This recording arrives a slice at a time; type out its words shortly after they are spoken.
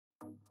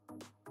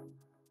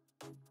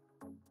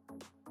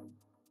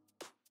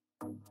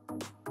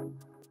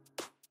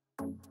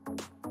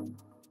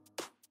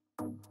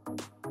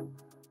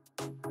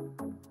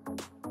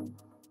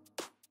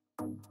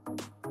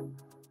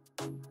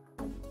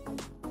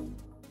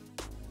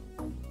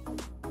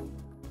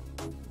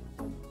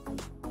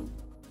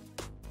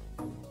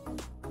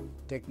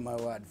Take my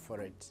word for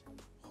it.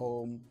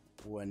 Home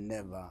will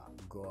never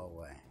go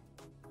away.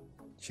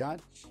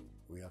 Church,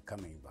 we are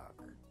coming back.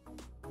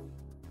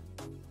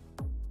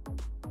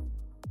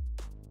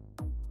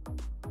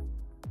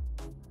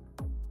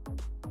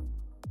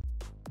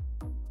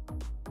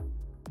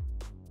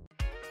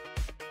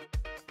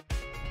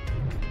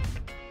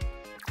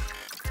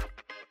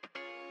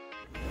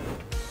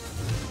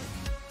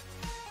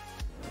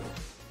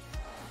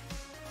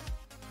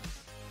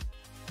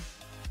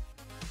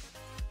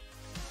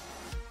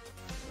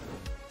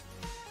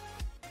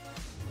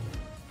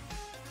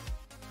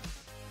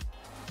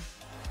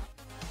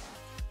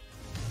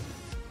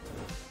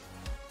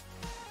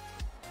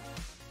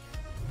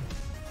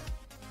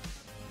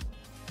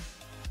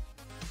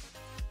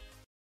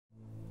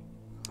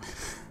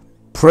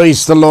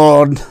 Praise the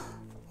Lord.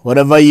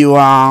 Wherever you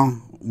are,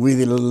 we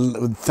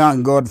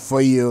thank God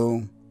for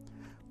you.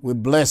 We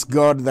bless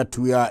God that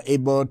we are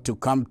able to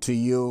come to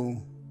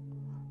you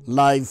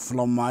live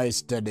from my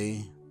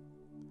study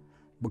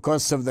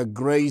because of the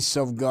grace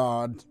of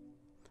God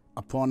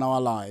upon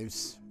our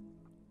lives.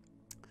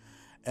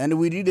 And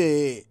we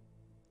really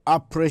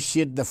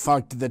appreciate the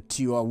fact that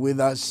you are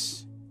with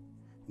us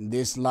in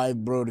this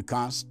live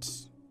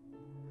broadcast.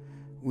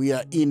 We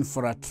are in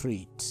for a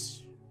treat.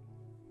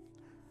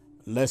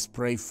 Let's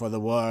pray for the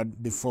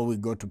word before we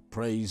go to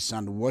praise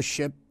and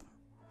worship.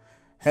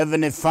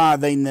 Heavenly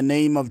Father, in the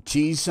name of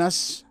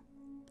Jesus,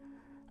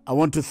 I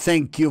want to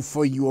thank you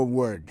for your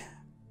word.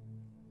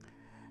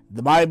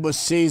 The Bible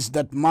says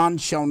that man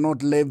shall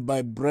not live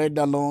by bread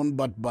alone,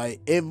 but by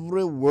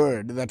every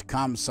word that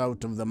comes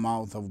out of the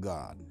mouth of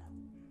God.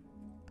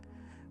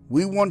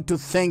 We want to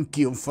thank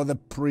you for the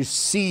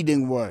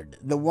preceding word,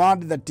 the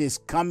word that is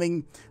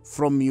coming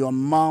from your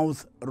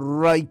mouth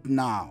right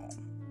now,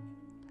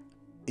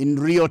 in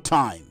real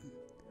time,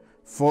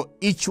 for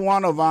each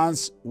one of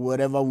us,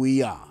 wherever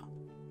we are,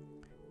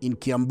 in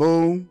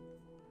Kiambu,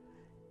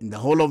 in the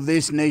whole of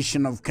this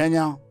nation of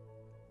Kenya,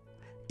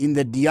 in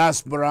the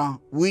diaspora.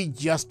 We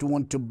just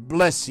want to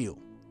bless you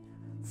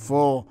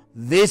for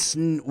this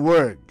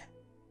word,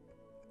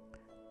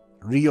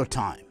 real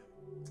time.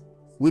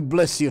 We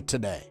bless you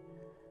today,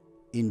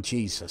 in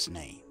Jesus'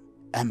 name.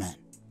 Amen.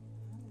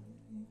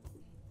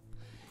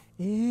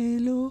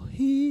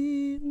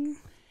 Elohim,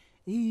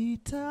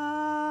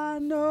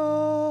 Eternal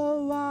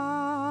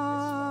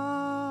One,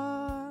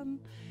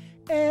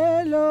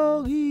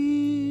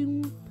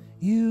 Elohim,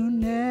 you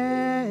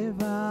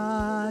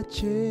never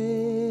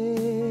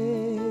change.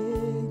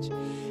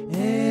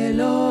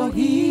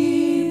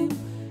 Elohim,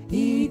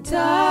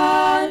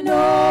 Eternal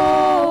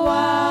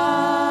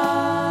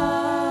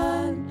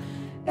One,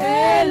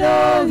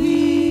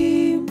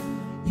 Elohim,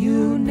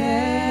 you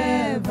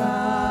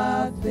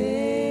never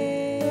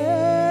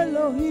fail.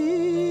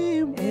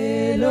 Elohim,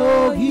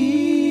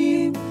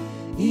 Elohim,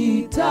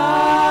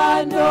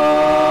 Eternal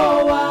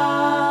One,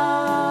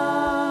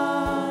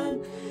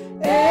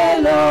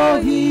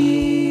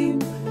 Elohim,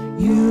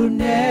 you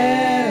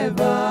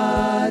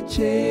never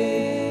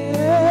change.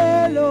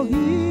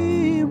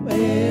 Elohim,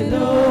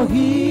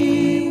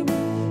 Elohim,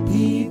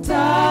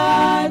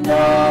 Eternal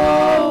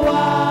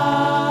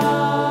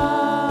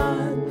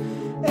One,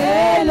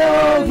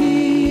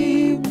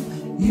 Elohim,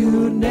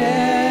 you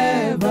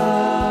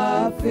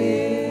never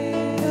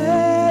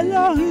fail.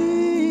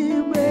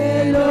 Elohim,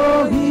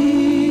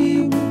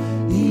 Elohim,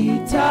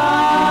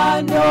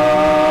 Eternal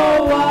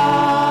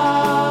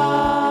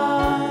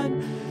One,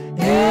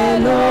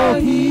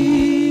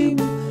 Elohim,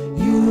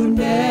 you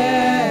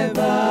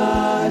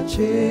never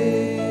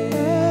change.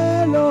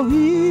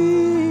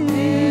 Elohim,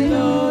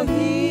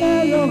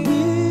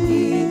 Elohim,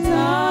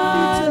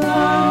 Eternal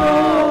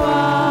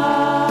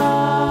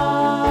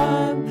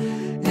One,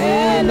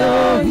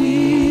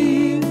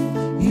 Elohim,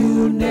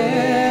 you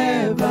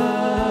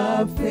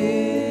never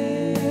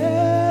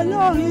fail.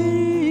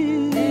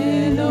 Elohim,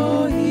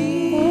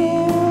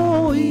 Elohim,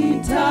 oh,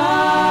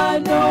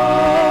 Eternal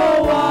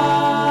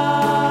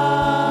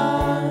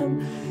One,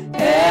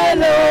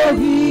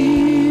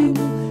 Elohim,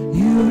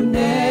 you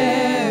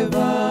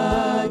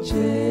never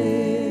change.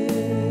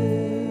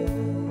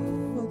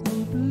 Father,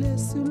 we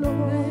bless you,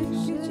 Lord.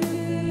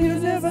 You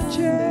never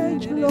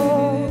change,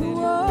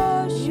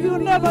 Lord. You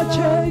never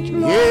change,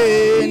 Lord.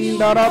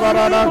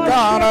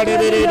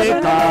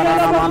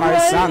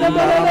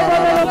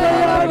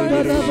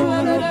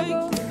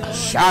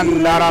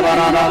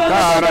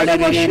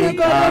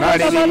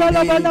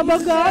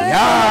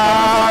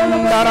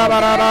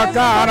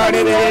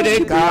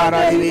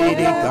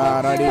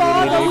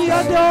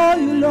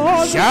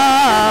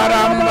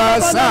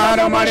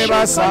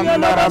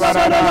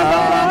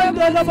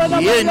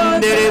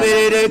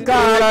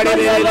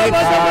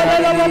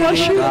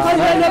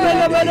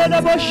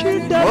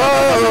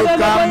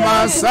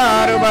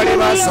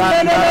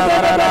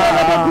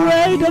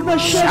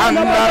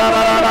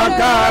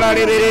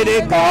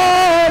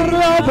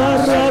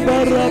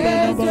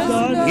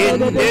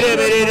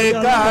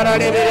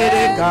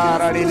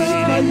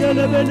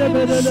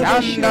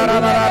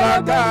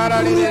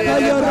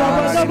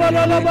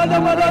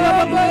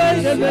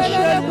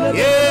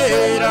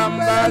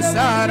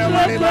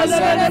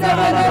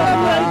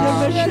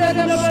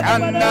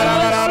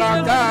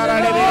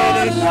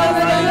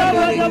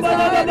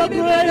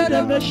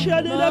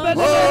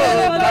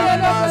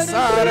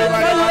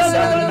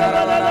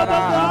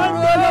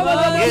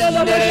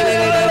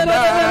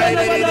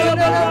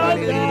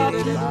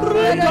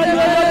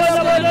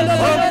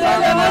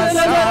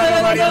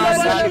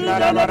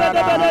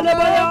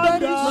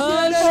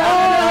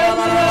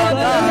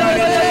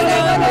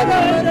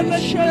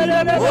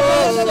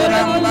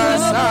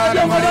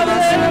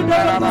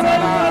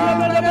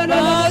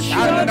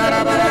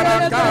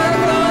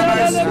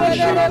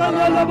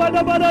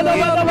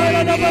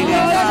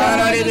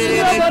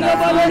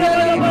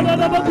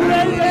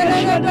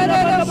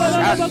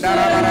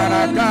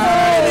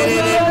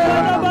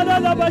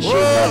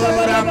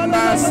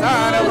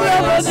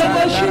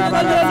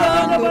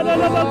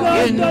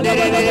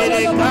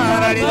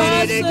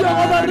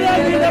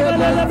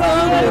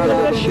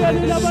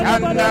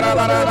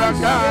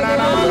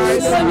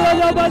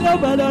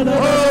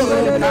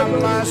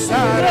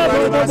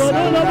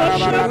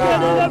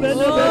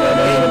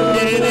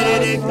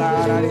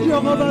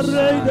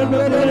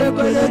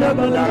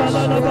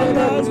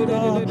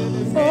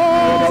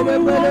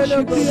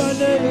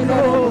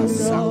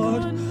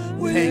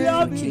 We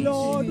love you,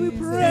 Lord. We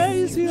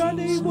praise your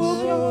name, O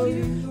God.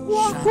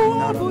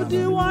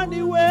 Wakuabudu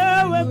wani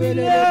wewe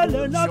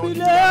milele na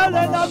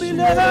milele na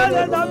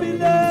milele na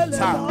milele.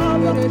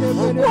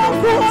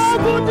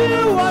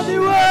 Wakuabudu wani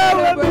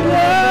wewe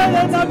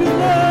milele na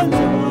milele.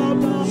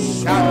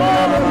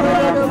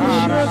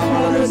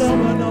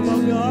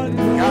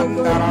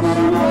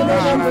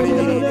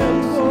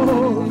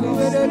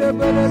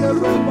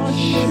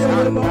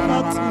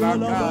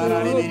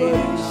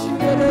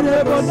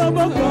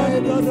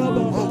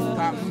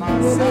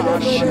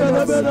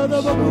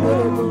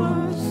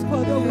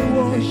 Father, we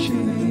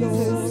worship you,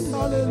 Lord.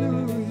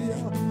 Hallelujah.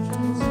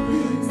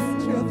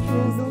 Your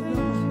throne, O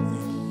God.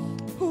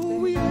 Oh,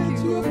 we are at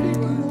your feet,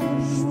 Lord.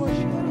 We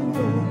worship you,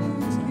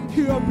 Lord.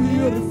 You are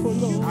beautiful,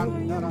 Lord.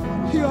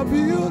 You are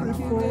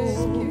beautiful.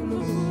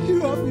 You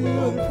are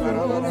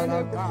beautiful.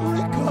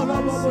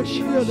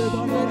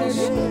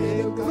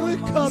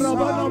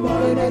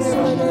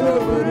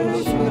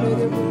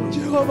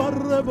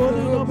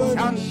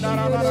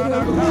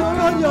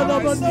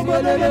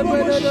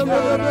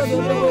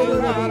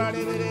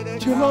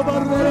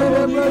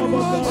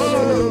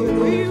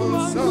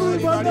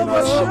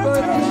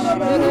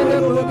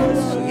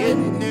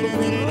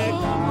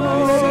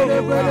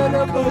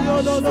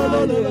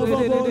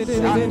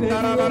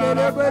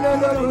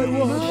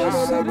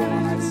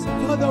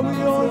 Father, we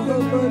honor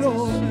you,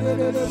 Lord.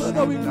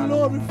 Father, we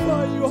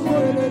glorify your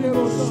holy name,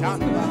 Lord.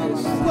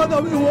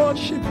 Father, we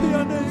worship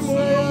your name,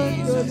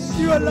 Lord.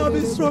 Your love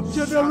is from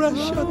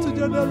generation to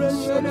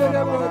generation,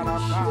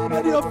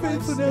 and your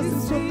faithfulness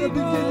is from the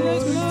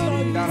beginning to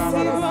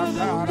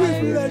eternity. We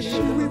bless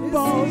you, we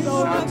bow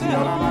down at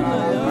your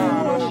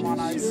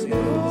feet.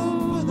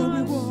 Father,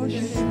 we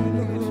worship you,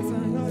 Lord.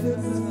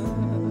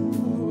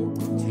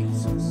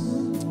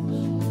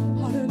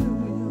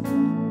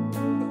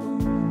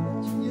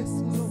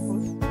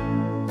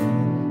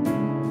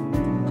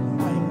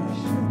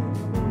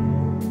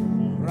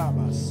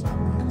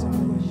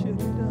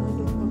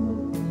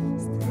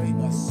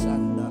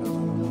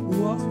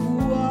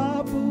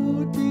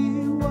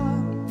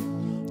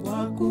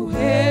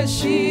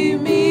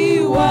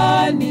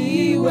 Heshimiwa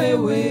ni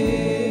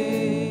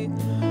wewe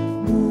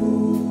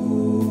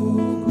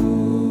Mungu,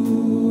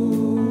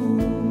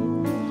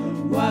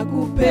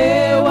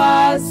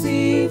 wakupewa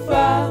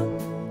sifa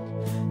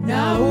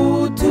na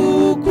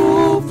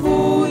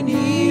utukufu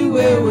ni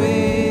wewe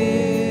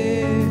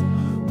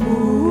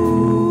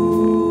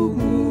Mungu,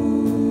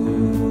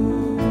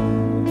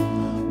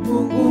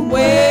 Mungu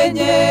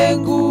mwenye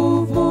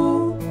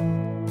nguvu,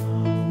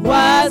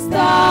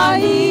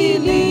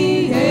 wastahili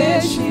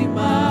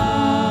heshima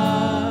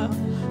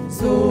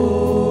zote.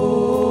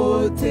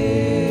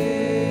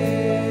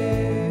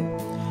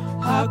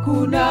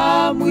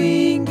 Hakuna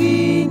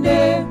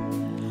mwingine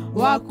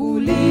wa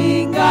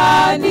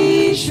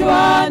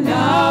kulinganishwa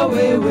na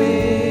wewe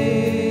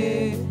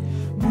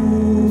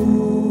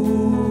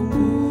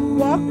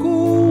Mungu,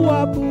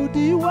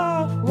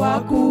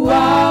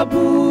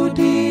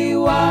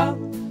 wakuabudiwa,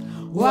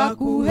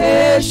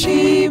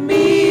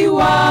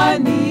 wakuheshimiwa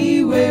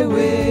ni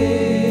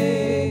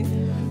wewe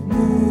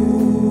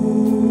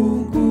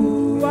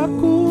Mungu,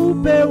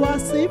 wakupewa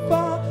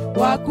sifa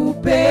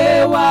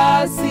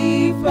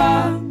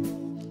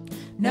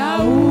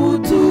na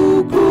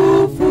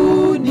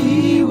utukufu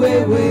ni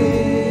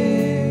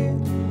wewe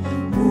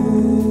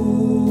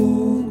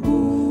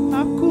Mungu.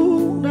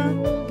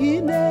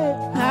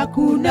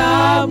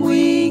 Hakuna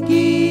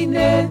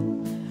mwingine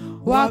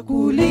wa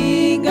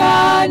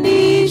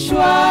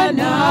kulinganishwa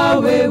na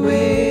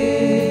wewe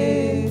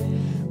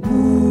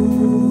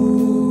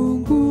Mungu,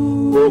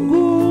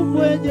 Mungu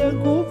mwenye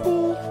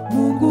nguvu,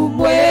 Mungu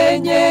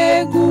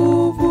mwenye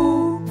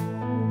nguvu,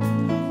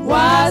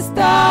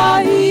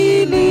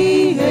 wastahili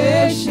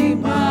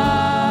heshima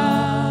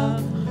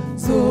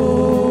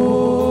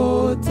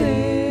zote.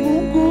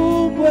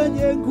 Mungu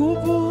mwenye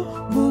nguvu,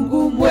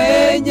 Mungu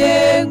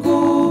mwenye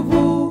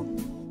nguvu,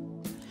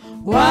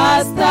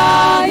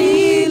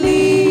 wastahili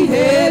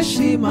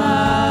heshima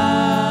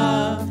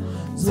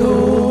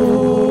zote.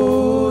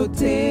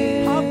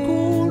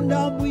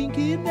 hakuna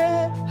mwingine,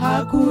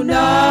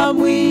 Hakuna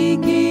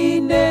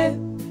mwingine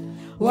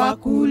wa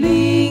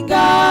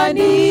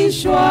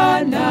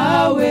kulinganishwa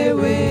na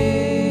wewe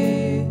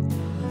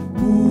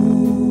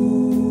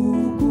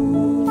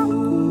Mungu.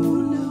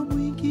 hakuna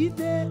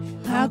mwingine,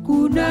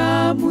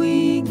 Hakuna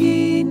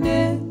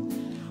mwingine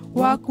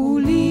wa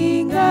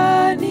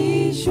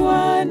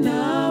kulinganishwa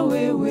na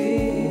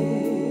wewe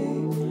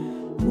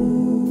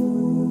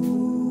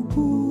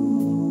Mungu.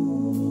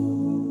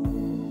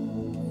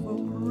 for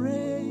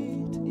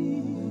great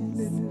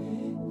is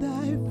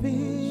thy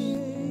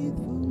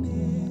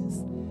faithfulness,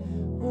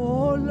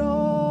 O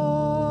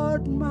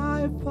Lord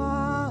my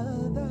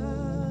Father.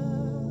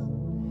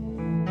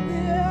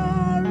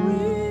 There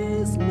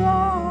is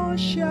no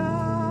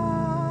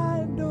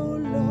shadow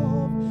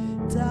of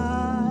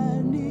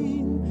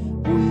turning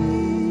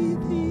with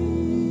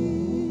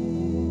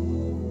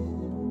thee.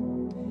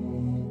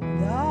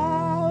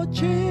 Thou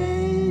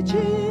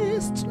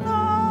changest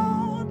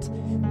not,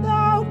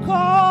 thou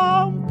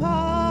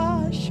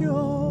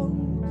compassion,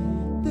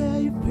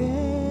 they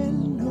fail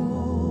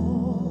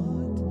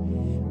not.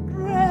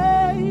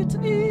 Great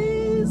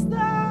is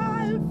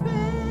thy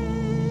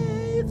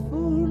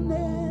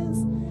faithfulness,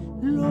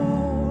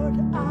 Lord,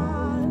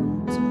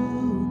 unto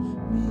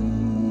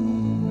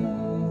me.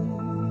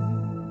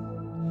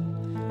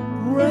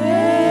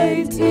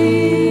 Great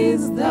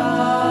is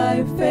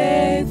thy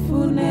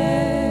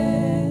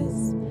faithfulness.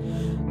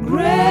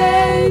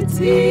 Great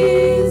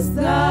is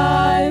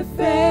thy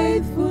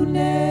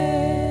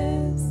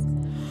faithfulness.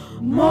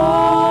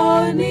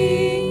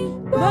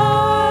 Morning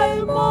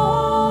by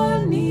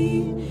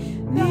morning,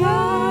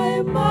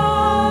 thy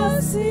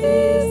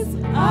mercies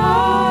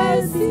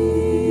I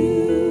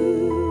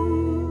see.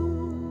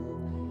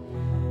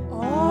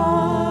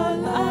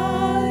 All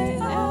I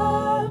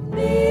have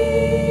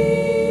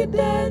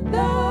needed,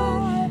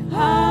 thy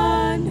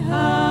hand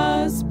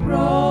has provided.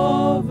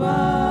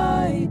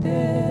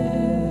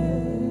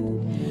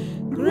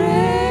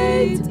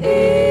 Great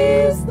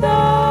is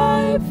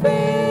thy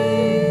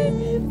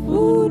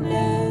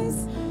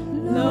faithfulness,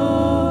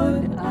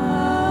 Lord,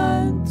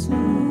 unto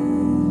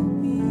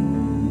me.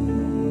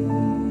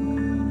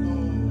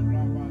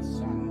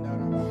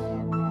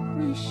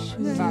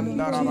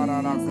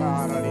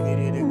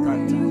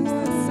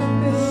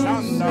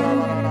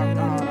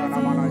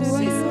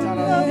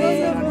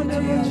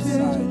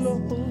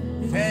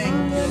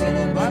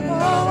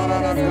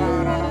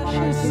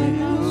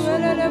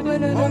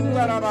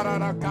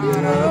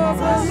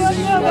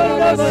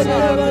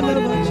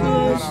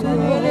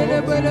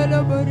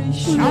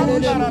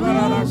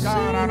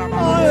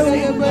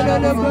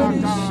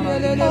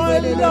 I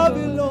love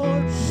you,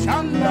 Lord.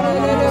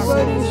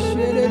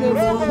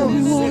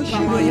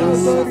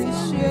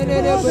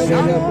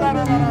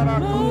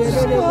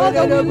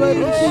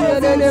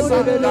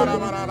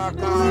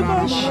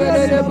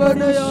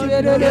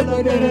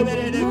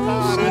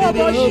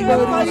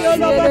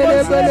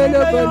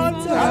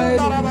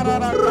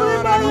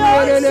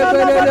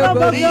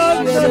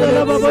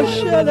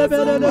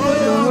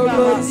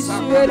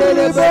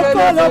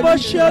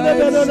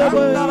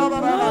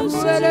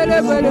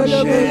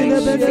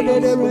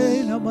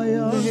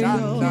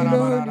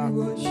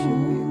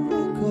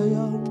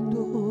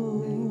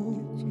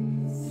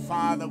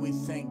 Father, we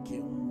thank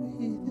you.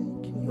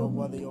 You're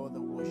worthy of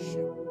the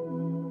worship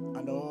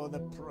and all the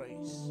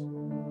praise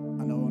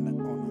and all the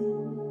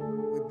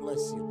honor. We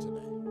bless you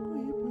today.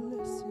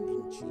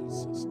 In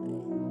Jesus'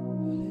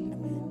 name.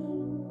 Amen.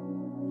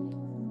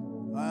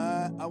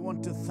 I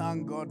want to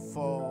thank God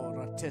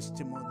for a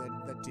testimony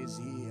that is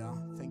here.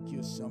 Thank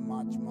you so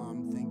much,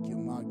 Mom. Thank you,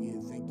 Maggie.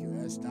 Thank you,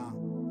 Esther.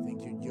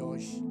 Thank you,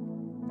 Josh.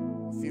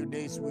 A few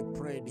days we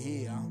prayed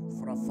here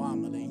for a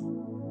family.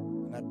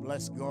 And I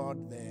bless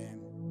God, the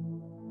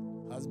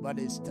husband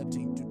is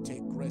starting to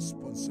take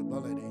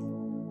responsibility.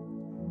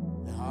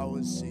 The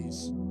house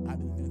is,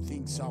 and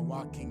things are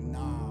working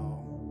now.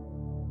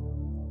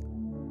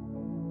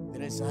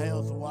 There is a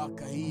health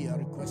worker here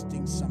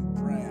requesting some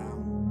prayer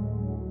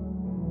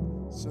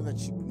so that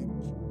she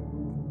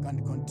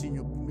can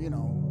continue,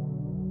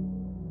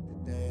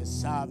 the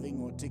serving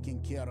or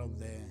taking care of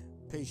the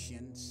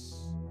patients.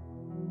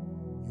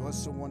 You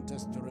also want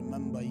us to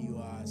remember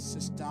your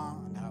sister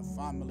and her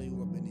family who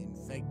have been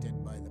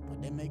infected by the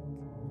pandemic,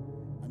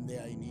 and they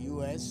are in the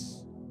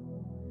U.S.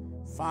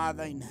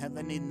 Father in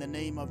heaven, in the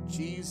name of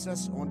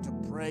Jesus, I want to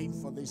pray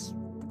for this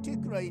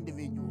particular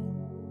individual.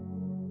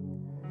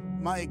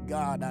 My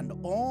God, and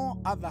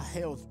all other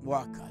health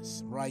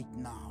workers right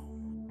now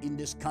in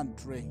this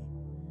country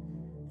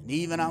and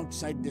even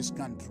outside this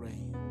country.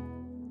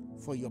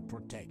 for your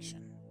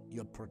protection,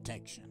 your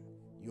protection,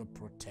 your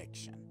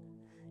protection,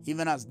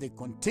 even as they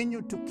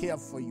continue to care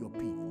for your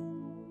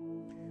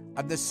people.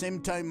 At the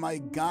same time, my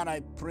God,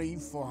 I pray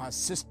for her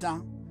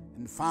sister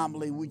and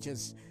family which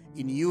is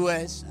in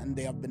U.S. and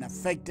they have been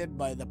affected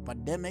by the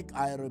pandemic.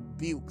 I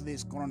rebuke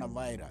this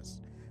coronavirus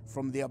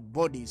from their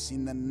bodies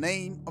in the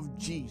name of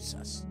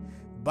Jesus.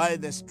 By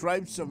the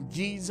stripes of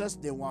Jesus,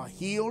 they were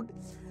healed,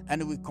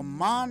 and we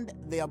command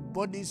their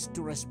bodies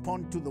to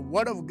respond to the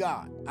word of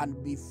God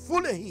and be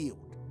fully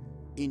healed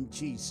in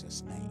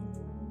Jesus' name.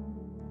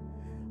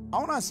 I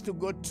want us to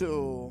go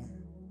to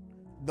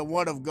the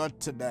word of God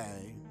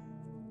today.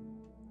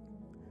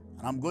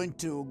 And I'm going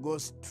to go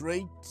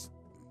straight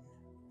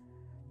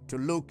to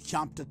Luke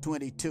chapter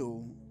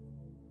 22,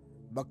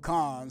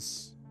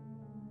 because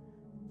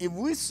if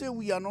we say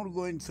we are not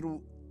going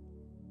through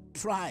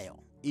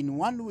trial in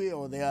one way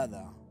or the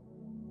other,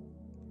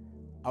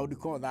 I would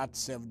call that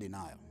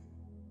self-denial,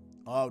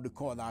 or I would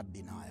call that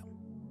denial.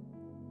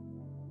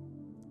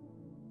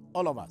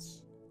 All of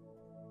us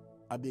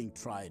are being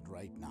tried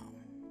right now.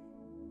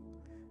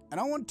 And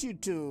I want you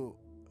to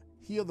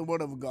hear the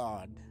word of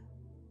God.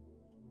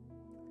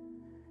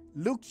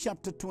 Luke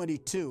chapter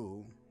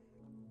 22,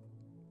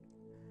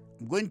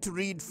 I'm going to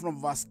read from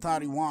verse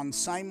 31.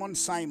 Simon,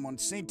 Simon,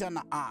 Satan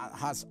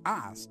has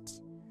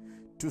asked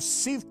to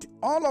sift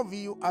all of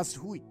you as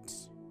wheat,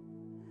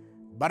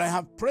 but I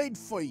have prayed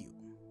for you,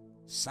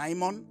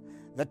 Simon,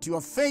 that your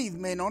faith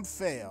may not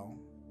fail.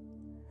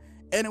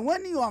 And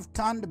when you have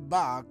turned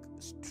back,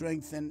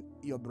 strengthen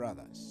your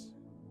brothers.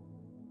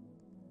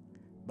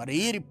 But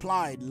he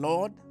replied,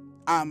 Lord,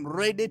 I am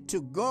ready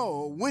to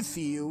go with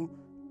you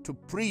to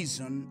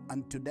prison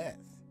and to death.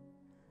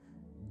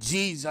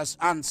 Jesus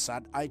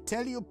answered, I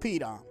tell you,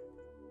 Peter,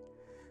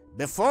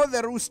 before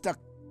the rooster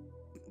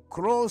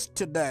crows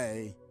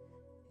today,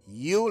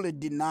 you will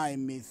deny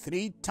me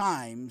 3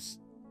 times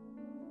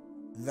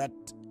that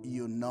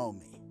you know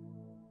me.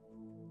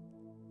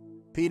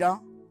 Peter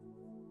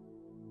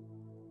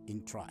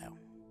in trial.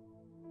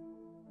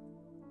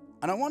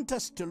 And I want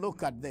us to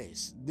look at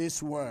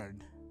this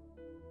word,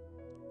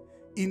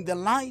 in the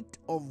light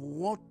of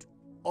what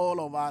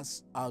all of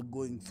us are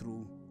going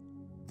through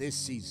this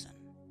season.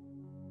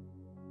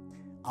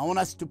 I want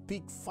us to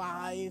pick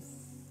 5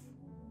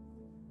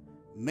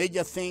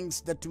 major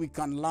things that we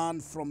can learn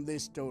from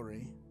this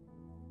story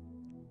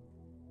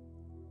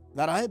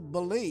that I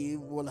believe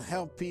will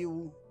help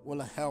you,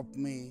 will help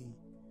me,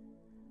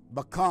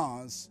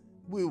 because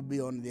we will be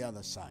on the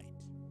other side.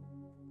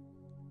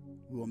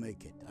 We will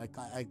make it.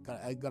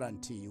 I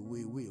guarantee you,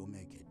 we will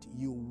make it.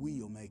 You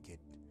will make it.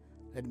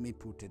 Let me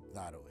put it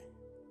that way.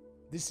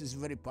 This is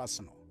very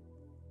personal.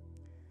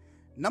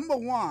 Number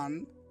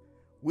 1,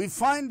 we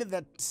find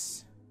that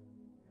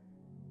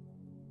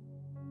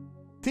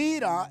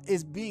Peter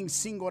is being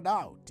singled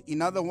out.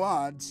 In other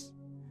words,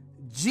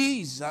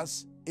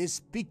 Jesus is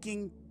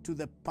speaking to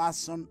the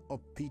person of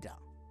Peter.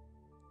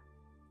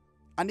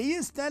 And he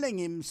is telling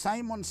him,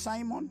 Simon,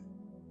 Simon.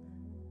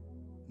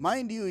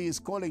 Mind you, he is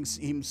calling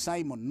him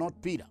Simon,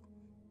 not Peter.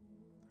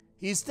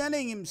 He is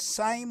telling him,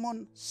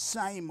 Simon,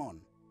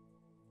 Simon.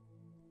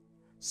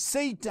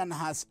 Satan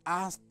has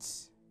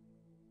asked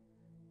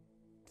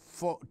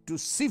to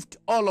sift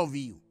all of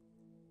you.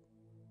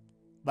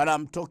 But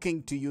I'm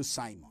talking to you,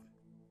 Simon.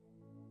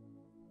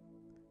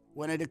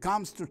 When it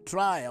comes to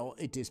trial,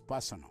 it is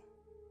personal.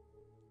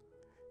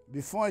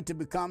 Before it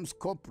becomes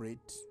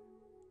corporate,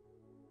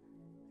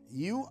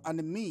 you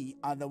and me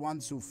are the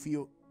ones who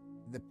feel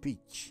the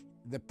pitch,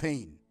 the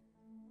pain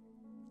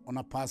on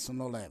a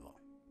personal level.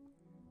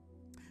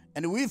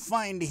 And we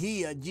find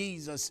here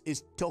Jesus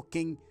is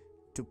talking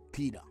to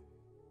Peter.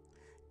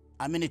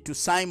 To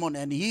Simon,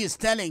 and he is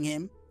telling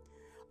him,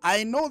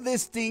 I know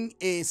this thing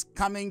is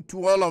coming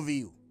to all of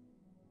you.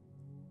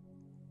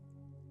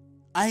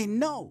 I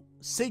know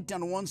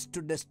Satan wants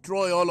to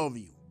destroy all of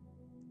you.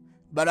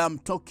 But I'm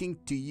talking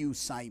to you,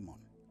 Simon,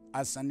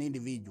 as an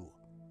individual.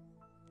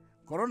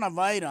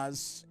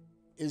 Coronavirus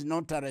is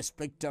not a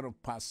respecter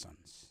of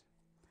persons.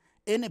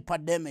 Any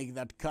pandemic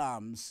that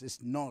comes is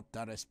not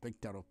a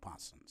respecter of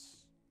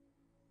persons.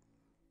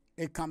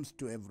 It comes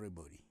to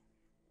everybody.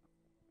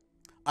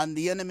 And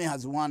the enemy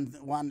has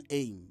one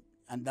aim,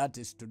 and that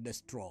is to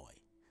destroy,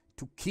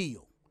 to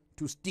kill,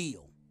 to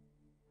steal,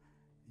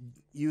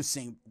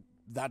 using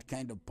that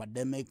kind of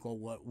pandemic or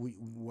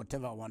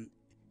whatever one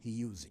he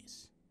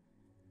uses.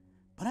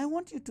 But I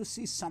want you to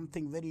see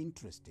something very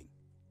interesting.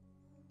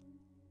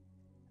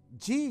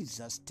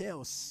 Jesus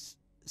tells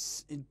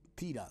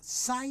Peter,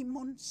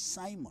 Simon,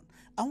 Simon.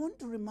 I want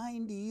to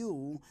remind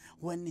you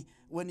when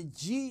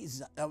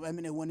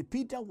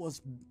Peter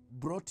was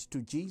brought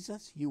to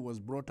Jesus, he was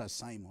brought as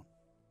Simon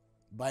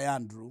by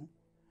Andrew.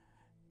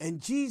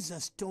 And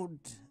Jesus told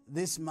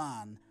this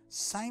man,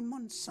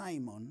 Simon,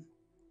 Simon,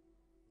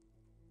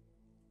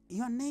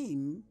 your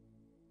name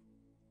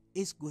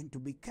is going to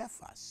be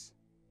Cephas.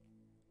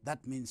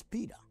 That means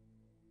Peter.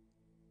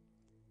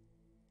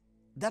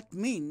 That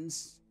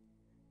means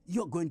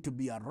you're going to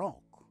be a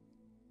rock.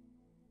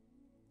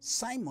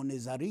 Simon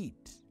is a reed.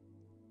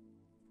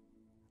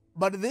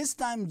 But this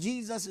time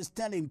Jesus is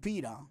telling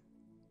Peter,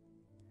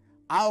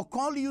 I'll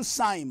call you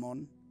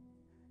Simon,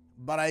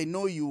 but I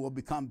know you will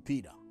become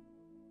Peter.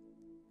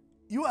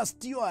 You are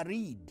still a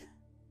reed,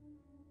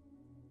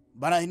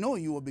 but I know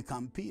you will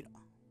become Peter.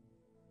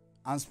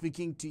 I'm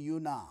speaking to you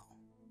now.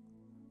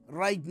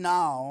 Right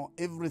now,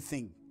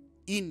 everything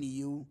in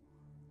you,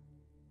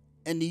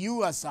 and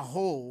you as a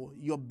whole,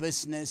 your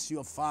business,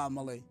 your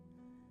family,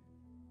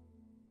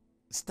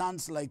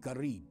 stands like a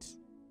reed.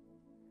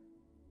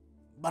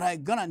 But I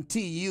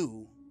guarantee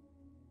you,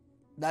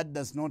 that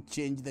does not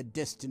change the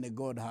destiny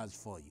God has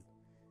for you.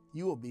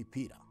 You will be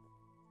Peter.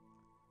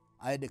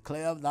 I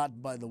declare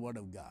that by the word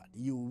of God.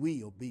 You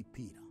will be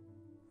Peter.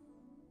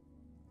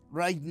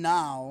 Right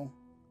now,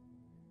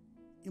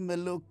 you may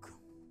look,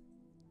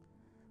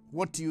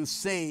 what you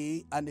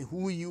say and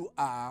who you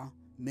are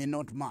may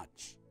not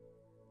match.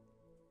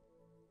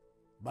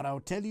 But I'll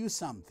tell you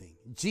something.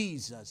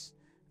 Jesus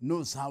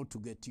knows how to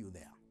get you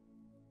there.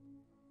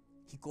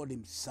 He called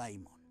him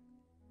Simon.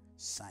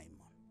 Simon.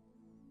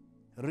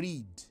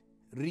 Read.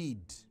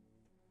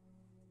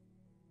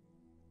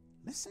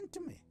 Listen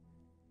to me.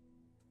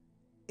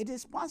 It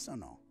is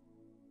personal.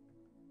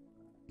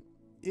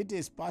 It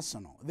is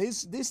personal.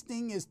 This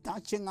thing is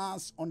touching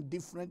us on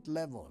different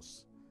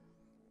levels.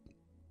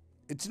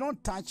 It's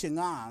not touching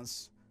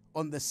us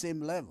on the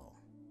same level.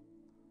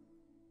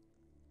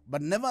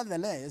 But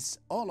nevertheless,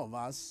 all of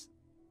us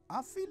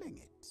are feeling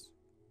it.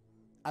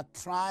 A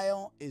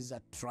trial is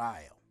a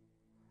trial.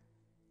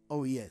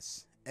 Oh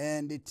yes,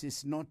 and it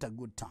is not a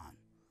good time.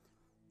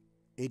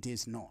 It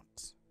is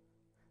not.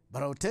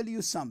 But I'll tell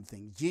you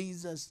something.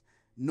 Jesus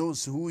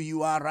knows who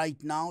you are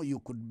right now. You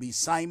could be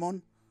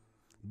Simon,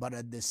 but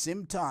at the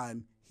same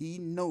time, he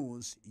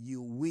knows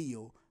you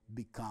will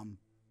become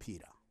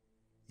Peter.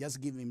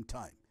 Just give him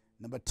time.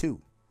 Number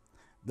 2,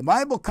 the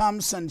Bible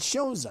comes and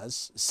shows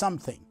us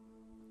something.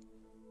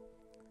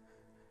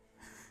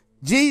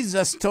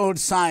 Jesus told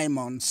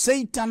Simon,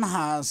 Satan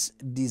has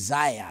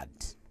desired.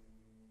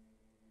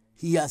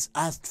 He has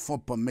asked for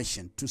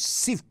permission to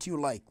sift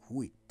you like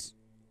wheat.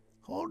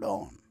 Hold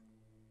on.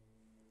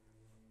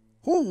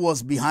 Who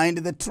was behind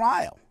the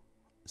trial?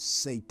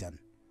 Satan.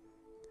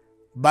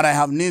 But I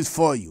have news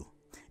for you.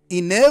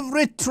 In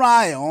every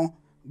trial,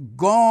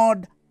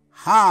 God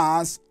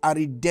has a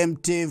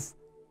redemptive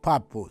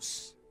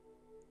purpose.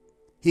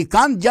 He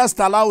can't just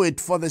allow it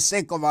for the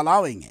sake of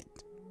allowing it.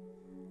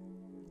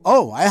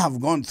 Oh, I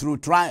have gone through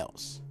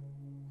trials.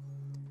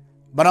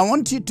 But I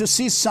want you to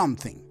see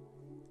something.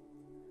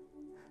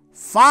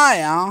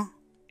 Fire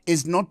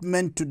is not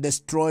meant to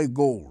destroy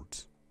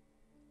gold.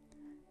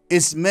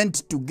 It's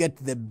meant to get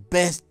the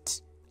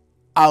best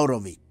out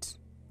of it.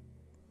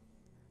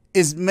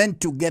 It's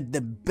meant to get the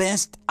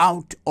best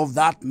out of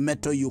that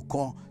metal you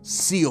call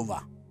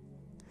silver.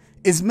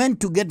 It's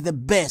meant to get the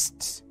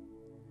best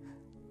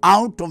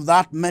out of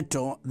that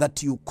metal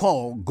that you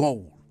call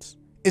gold.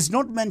 It's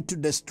not meant to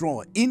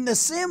destroy. In the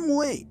same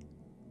way,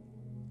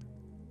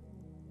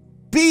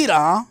 Peter,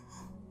 I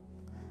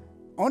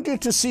want you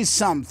to see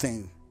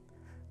something.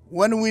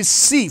 When we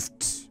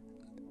sift,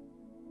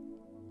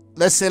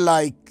 let's say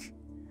like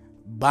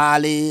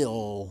barley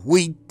or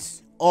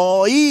wheat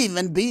or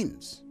even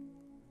beans,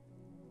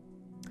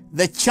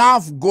 the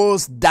chaff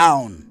goes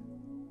down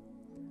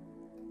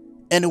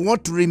and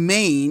what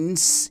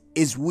remains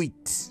is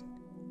wheat.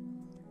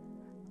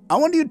 I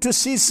want you to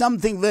see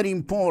something very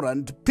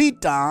important.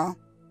 Peter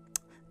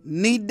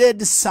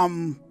needed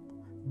some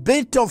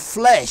bit of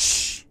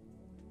flesh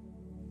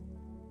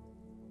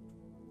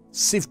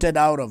sifted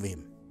out of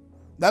him.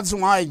 That's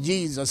why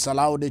Jesus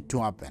allowed it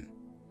to happen.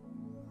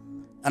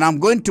 And I'm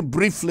going to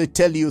briefly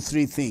tell you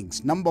 3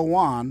 things. Number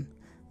 1,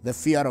 the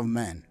fear of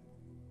man.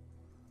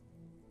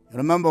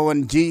 Remember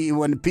when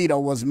Peter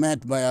was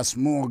met by a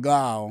small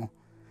girl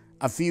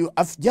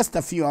just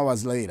a few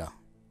hours later.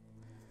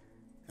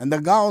 And the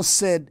girl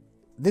said,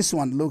 this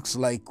one looks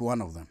like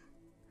one of them.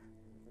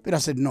 Peter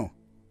said, no.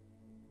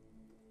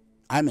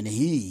 I mean,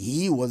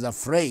 he was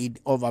afraid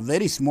of a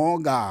very small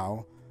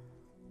girl,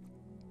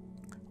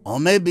 or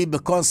maybe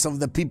because of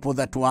the people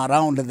that were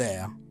around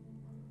there.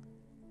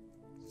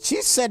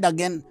 She said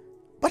again,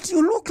 but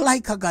you look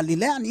like a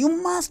Galilean.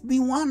 You must be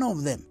one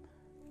of them.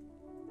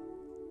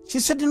 She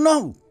said,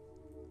 no.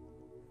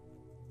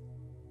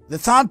 The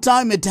 3rd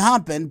time it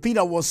happened,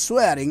 Peter was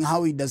swearing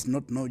how he does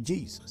not know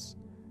Jesus.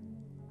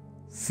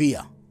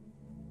 Fear.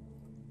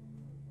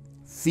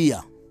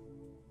 Fear.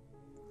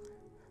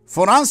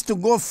 For us to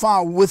go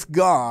far with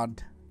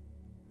God,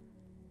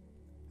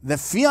 the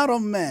fear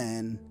of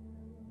man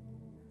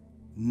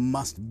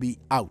must be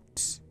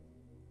out.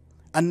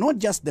 And not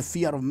just the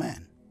fear of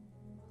man.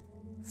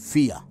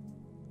 Fear.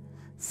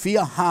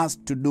 Fear has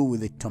to do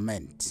with the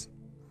torment.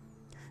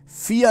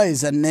 Fear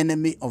is an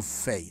enemy of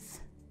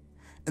faith.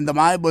 And the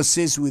Bible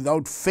says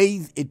without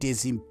faith it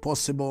is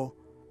impossible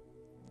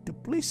to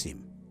please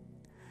him.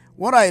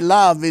 What I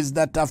love is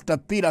that after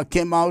Peter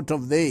came out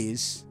of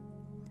this,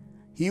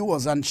 he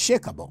was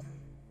unshakable.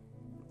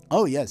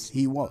 Oh yes,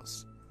 he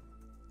was.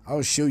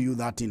 I'll show you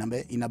that in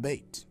a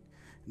bit.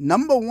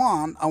 Number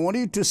one, I want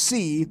you to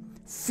see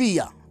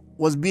fear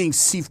was being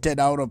sifted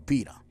out of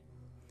Peter.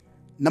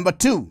 Number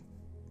two,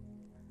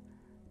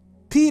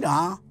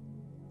 Peter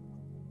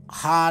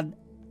had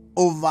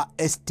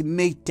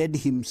overestimated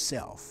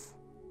himself.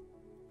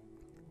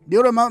 Do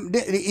you remember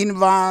in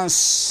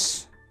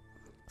verse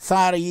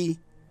 32,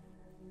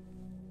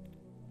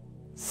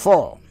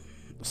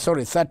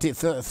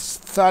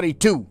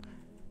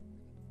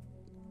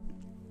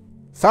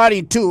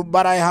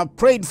 but I have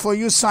prayed for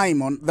you,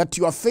 Simon, that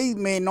your faith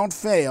may not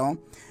fail,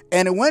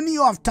 and when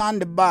you have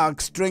turned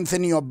back,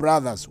 strengthen your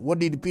brothers. What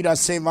did Peter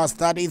say, verse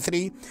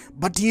 33?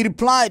 But he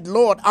replied,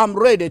 Lord, I'm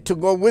ready to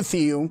go with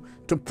you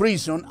to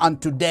prison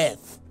and to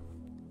death.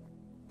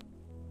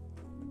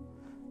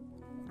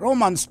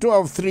 Romans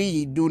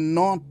 12:3, do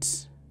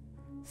not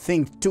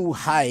think too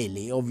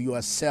highly of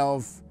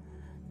yourself.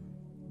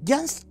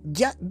 Just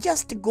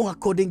go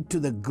according to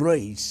the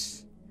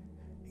grace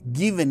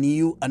given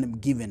you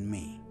and given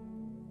me.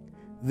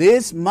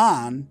 This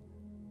man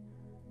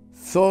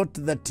thought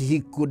that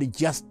he could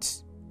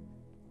just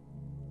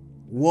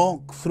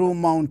walk through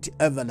Mount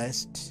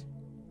Everest,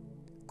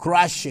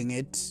 crushing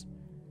it,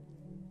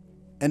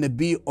 and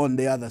be on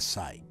the other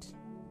side.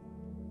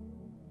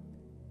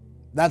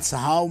 That's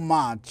how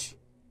much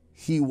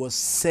he was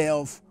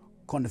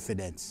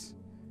self-confidence.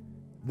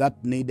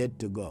 That needed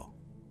to go.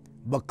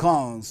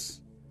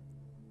 Because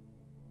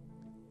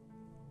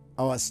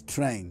our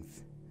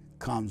strength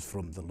comes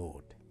from the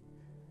Lord.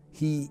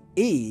 He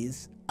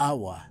is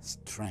our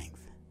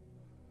strength.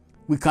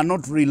 We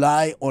cannot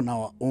rely on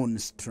our own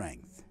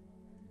strength.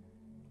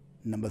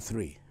 Number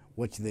three,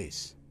 watch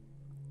this.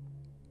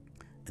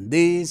 And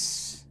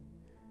this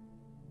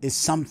is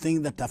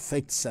something that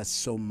affects us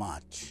so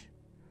much.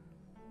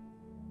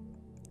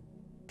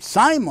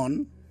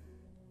 Simon,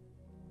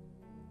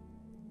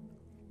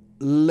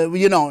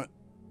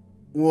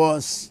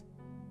 was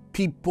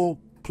people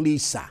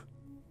pleaser.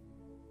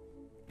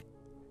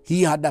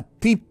 He had a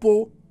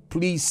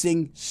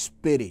people-pleasing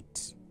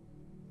spirit.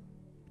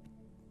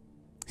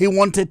 He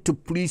wanted to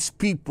please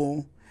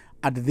people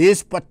at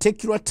this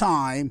particular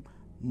time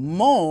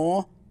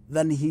more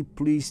than he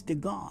pleased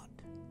God.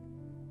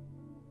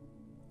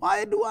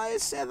 Why do I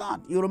say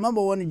that? You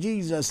remember when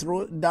Jesus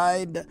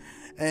died,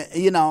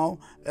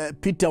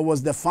 Peter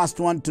was the first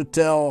one to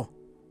tell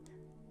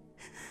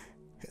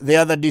the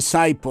other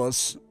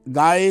disciples,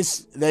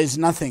 guys, there is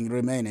nothing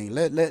remaining.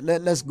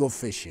 Let's go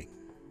fishing.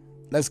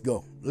 Let's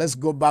go. Let's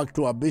go back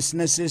to our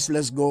businesses.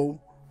 Let's go.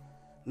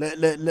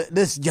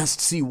 Let's just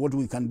see what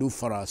we can do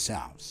for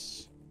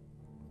ourselves.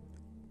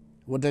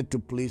 Wanted to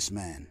please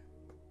man.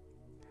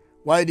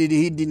 Why did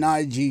he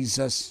deny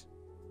Jesus?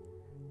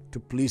 To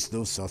please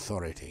those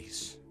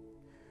authorities.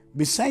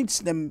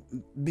 Besides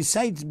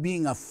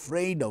being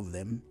afraid of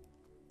them,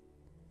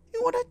 he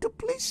wanted to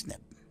please them,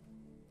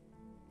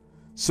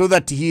 so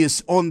that he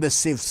is on the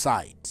safe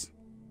side.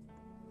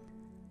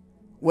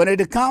 When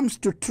it comes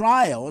to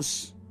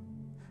trials,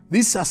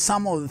 these are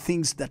some of the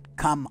things that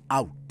come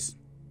out.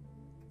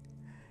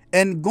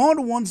 And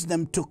God wants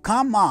them to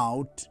come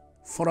out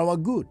for our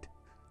good,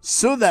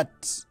 so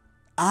that,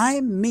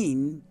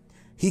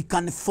 he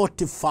can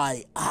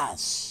fortify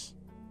us.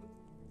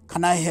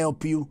 Can I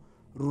help you?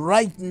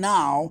 Right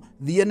now,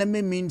 the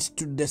enemy means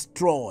to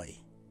destroy.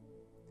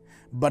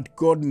 But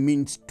God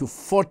means to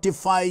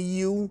fortify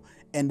you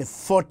and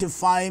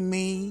fortify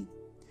me,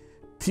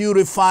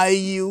 purify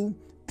you,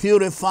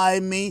 purify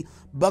me,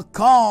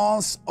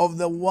 because of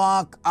the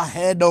work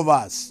ahead of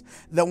us.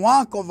 The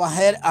work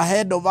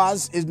ahead of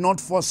us is not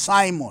for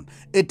Simon.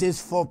 It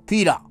is for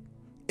Peter.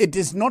 It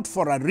is not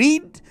for a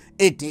reed.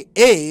 It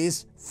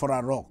is for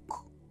a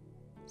rock.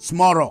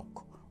 Small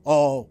rock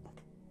or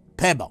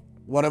pebble,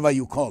 whatever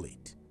you call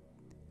it.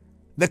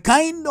 The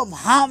kind of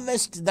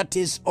harvest that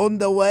is on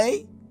the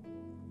way,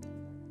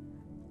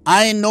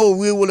 I know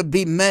we will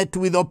be met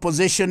with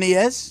opposition,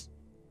 yes.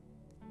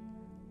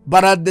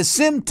 But at the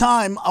same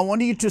time, I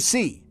want you to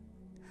see,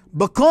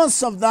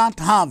 because of that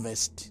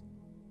harvest,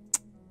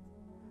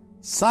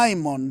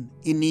 Simon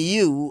in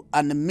you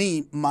and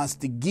me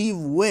must give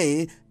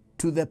way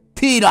to the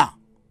Peter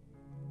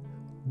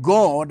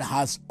God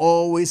has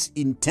always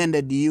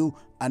intended you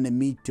and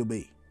me to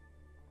be.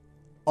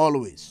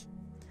 Always.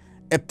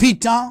 A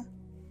Peter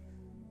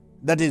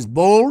that is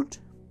bold.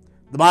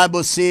 The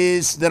Bible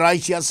says the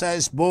righteous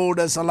is bold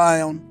as a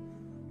lion,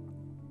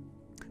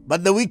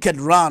 but the wicked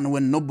run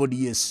when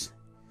nobody is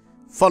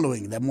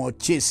following them or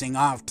chasing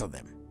after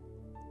them.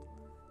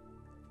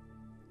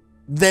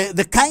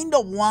 The kind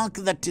of work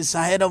that is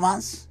ahead of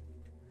us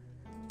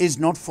is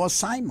not for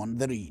Simon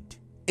the reed.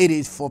 It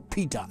is for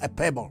Peter, a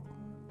pebble,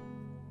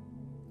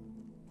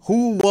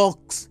 who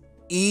walks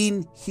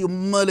in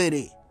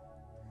humility.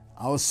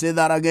 I'll say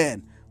that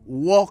again.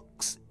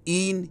 Walks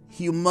in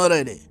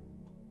humility,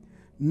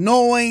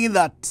 knowing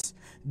that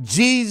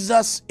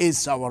Jesus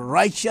is our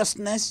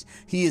righteousness,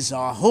 He is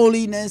our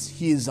holiness,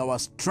 He is our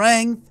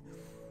strength,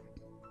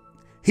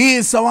 He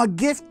is our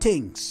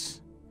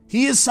giftings,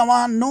 He is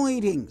our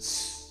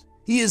anointings,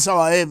 He is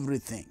our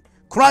everything.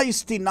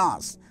 Christ in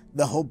us,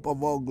 the hope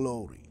of all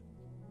glory.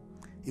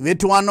 If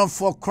it were not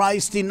for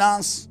Christ in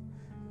us,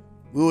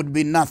 we would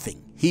be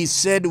nothing. He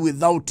said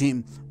without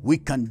him, we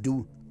can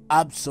do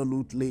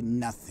absolutely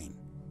nothing.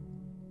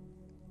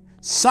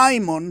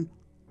 Simon,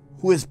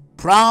 who is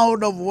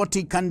proud of what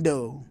he can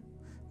do,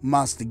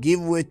 must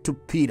give way to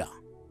Peter.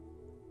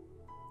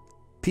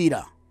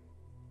 Peter,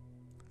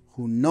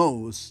 who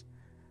knows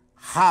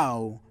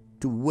how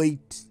to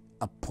wait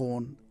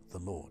upon the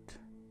Lord.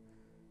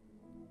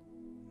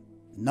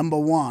 Number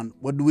one,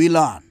 what do we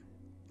learn?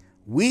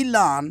 We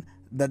learn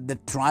that the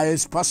trial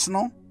is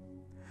personal.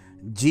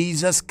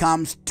 Jesus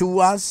comes to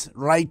us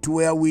right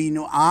where we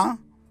are.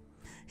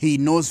 He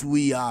knows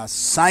we are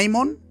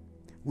Simon,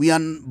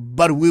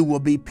 but we will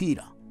be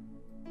Peter.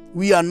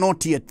 We are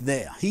not yet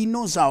there. He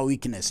knows our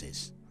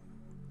weaknesses.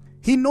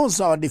 He knows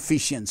our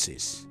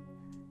deficiencies.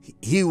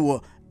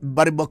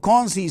 But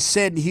because he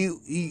said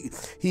he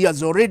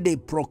has already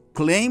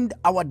proclaimed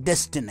our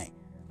destiny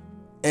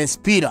as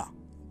Peter,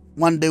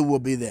 one day we'll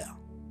be there.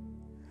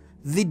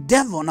 The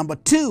devil, number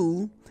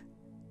two,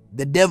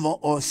 the devil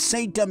or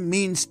Satan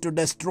means to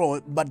destroy,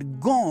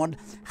 but God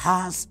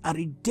has a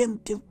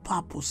redemptive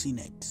purpose in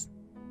it.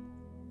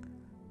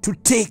 To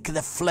take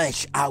the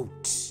flesh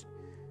out,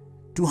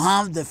 to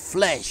have the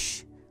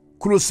flesh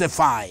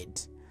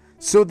crucified,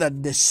 so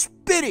that the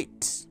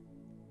Spirit,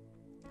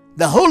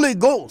 the Holy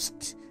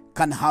Ghost,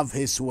 can have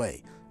his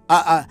way.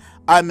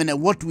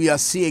 What we are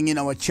seeing in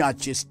our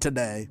churches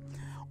today,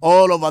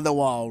 all over the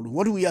world,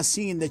 what we are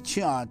seeing in the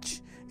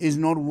church is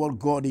not what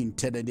God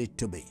intended it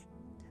to be.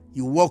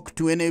 You walk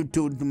to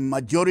the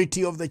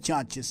majority of the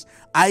churches.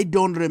 I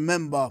don't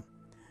remember.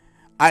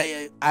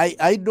 I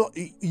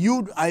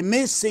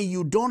may say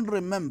you don't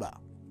remember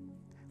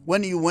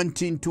when you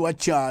went into a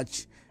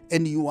church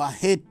and you were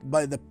hit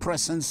by the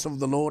presence of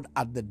the Lord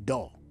at the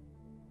door.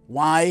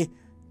 Why?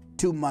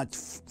 Too much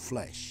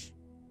flesh.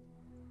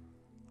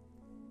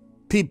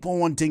 People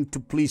wanting to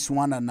please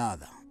one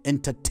another,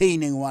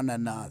 entertaining one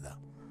another.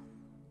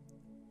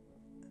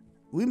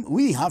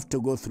 We have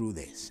to go through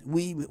this.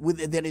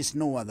 There is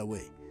no other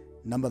way.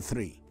 Number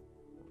three,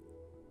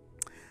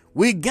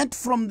 we get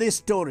from this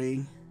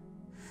story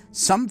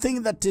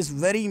something that is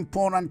very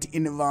important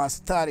in verse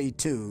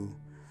 32.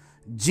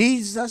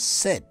 Jesus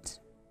said,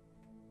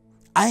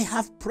 I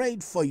have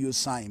prayed for you,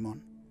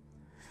 Simon,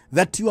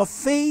 that your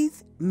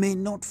faith may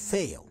not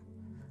fail.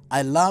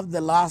 I love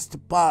the last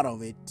part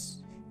of it,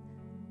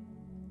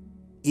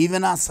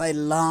 even as I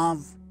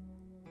love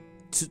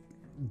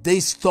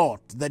this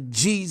thought that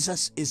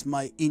Jesus is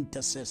my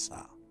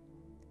intercessor.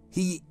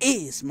 He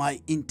is my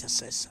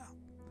intercessor.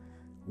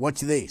 Watch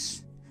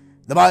this.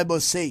 The Bible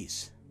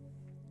says,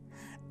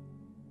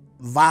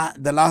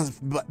 the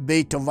last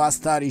bit of verse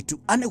 32,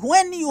 and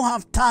when you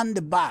have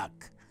turned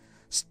back,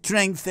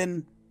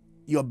 strengthen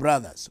your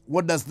brothers.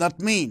 What does that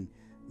mean?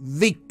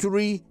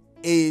 Victory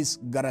is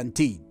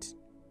guaranteed.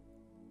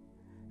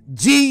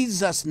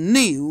 Jesus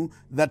knew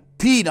that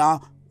Peter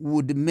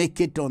would make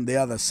it on the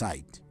other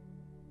side.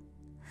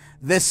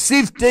 The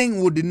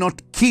sifting would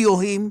not kill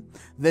him.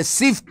 The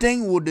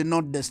sifting would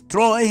not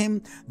destroy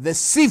him. The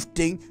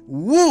sifting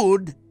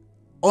would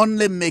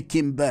only make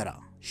him better.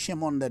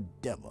 Shame on the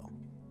devil.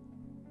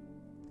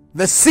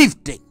 The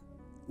sifting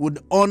would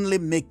only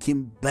make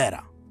him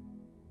better.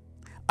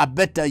 A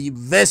better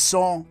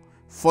vessel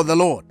for the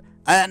Lord.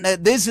 And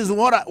this is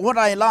what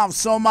I love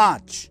so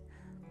much.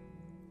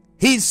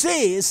 He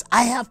says,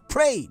 I have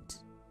prayed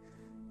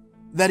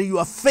that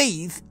your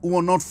faith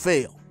will not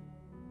fail.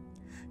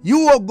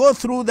 You will go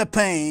through the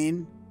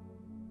pain.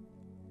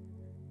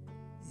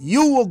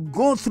 You will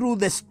go through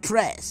the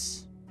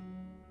stress.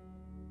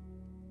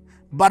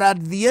 But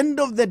at the end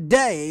of the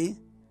day,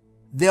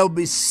 there will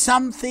be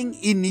something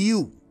in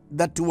you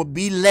that will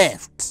be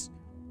left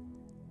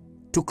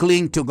to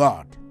cling to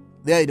God.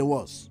 There it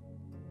was.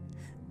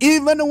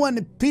 Even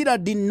when Peter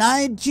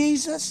denied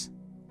Jesus,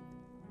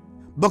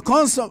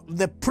 because of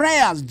the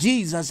prayers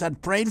Jesus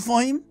had prayed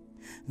for him,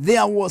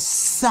 there was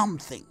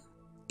something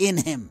in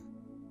him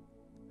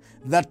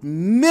that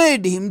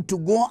made him to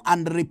go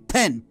and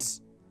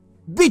repent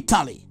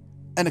bitterly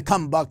and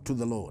come back to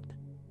the Lord.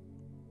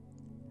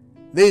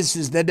 This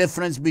is the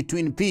difference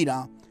between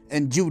Peter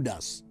and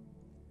Judas.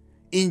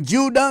 In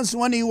Judas,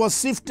 when he was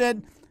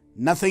sifted,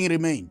 nothing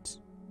remained.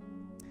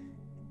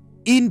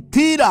 In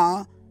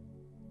Peter,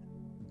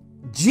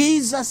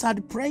 Jesus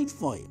had prayed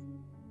for him.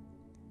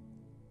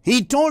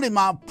 He told him,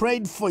 I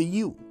prayed for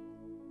you.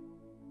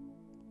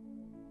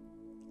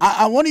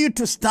 I want you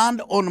to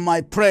stand on my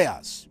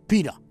prayers,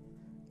 Peter.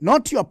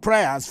 Not your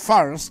prayers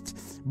first,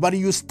 but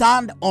you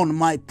stand on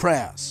my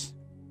prayers.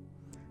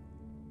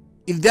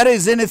 If there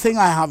is anything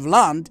I have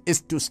learned,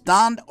 is to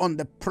stand on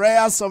the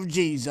prayers of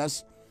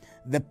Jesus,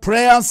 the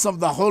prayers of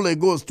the Holy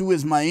Ghost, who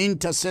is my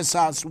intercessor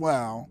as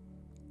well.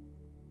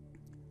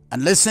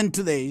 And listen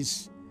to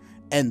this,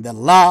 and the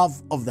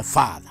love of the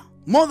Father.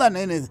 More than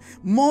anything,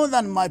 more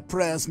than my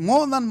prayers,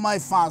 more than my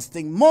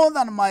fasting, more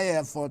than my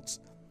efforts,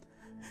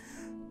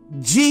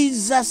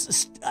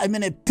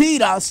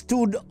 Peter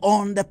stood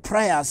on the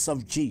prayers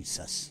of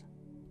Jesus.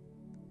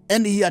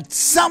 And he had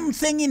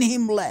something in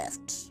him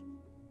left.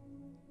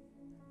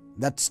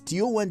 that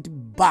still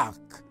went back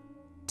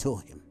to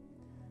him.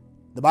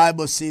 The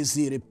Bible says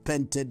he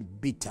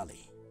repented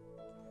bitterly.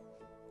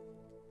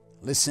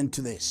 Listen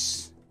to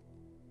this.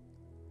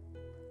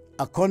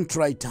 A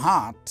contrite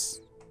heart,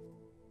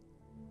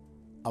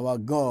 our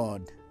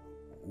God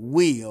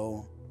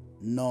will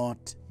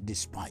not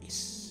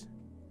despise.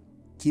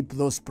 Keep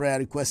those prayer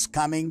requests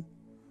coming.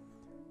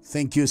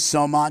 Thank you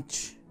so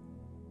much.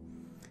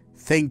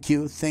 Thank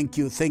you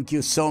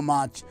so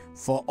much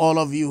for all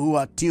of you who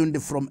are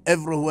tuned from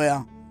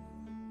everywhere.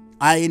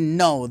 I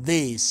know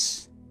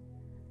this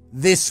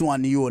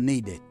one you will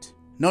need it.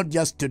 Not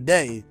just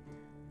today,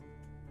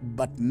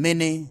 but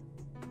many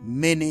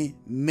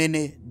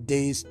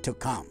days to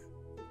come.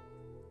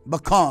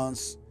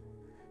 Because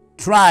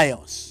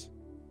trials,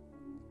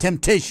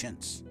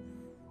 temptations,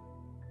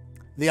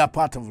 they are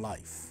part of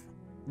life.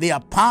 They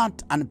are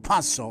part and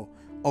parcel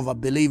of a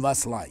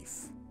believer's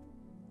life.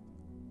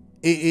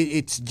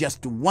 It's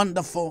just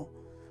wonderful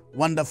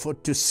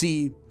to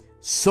see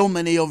so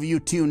many of you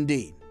tuned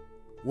in.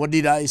 What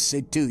did I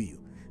say to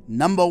you?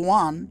 Number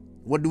one,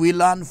 what do we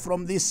learn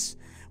from this,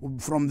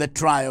 from the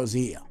trials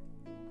here?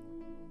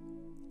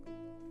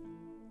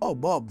 Oh,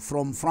 Bob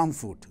from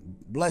Frankfurt,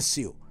 bless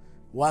you.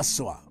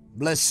 Waswa,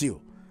 bless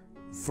you.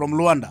 From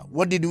Luanda,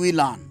 what did we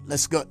learn?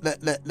 Let's go.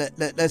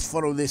 Let's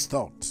follow this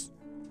thought.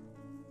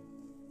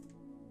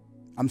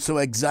 I'm so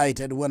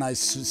excited when I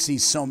see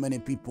so many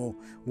people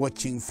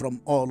watching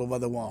from all over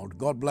the world.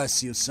 God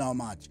bless you so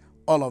much,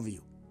 all of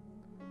you.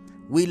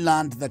 We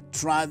learned that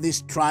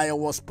this trial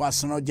was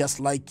personal, just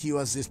like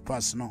yours is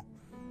personal.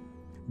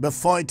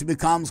 Before it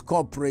becomes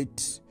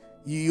corporate,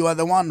 you are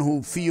the one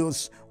who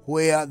feels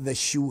where the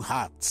shoe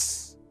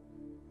hurts.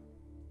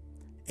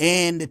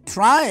 And the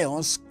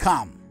trials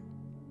come.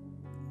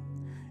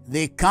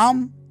 They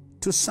come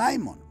to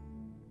Simon,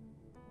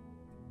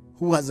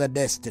 who has a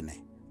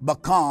destiny,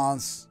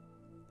 because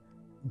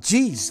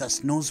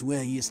Jesus knows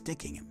where he is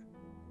taking him.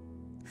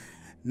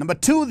 Number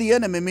two, the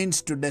enemy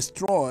means to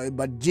destroy,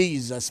 but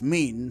Jesus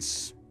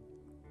means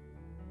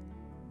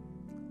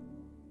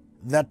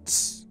that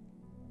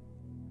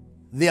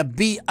there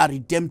be a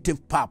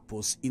redemptive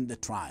purpose in the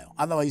trial.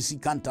 Otherwise, he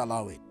can't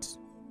allow it.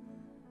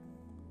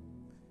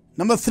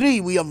 Number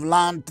three, we have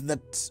learned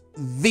that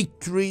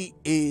victory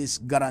is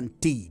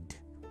guaranteed.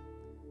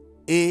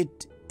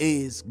 It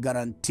is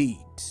guaranteed.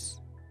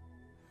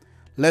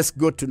 Let's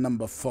go to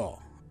number four.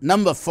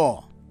 Number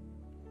four.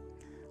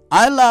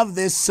 I love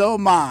this so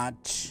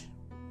much.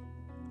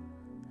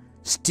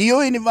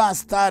 Still in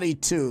verse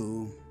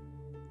 32,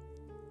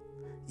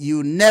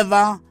 you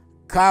never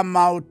come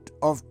out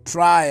of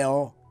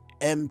trial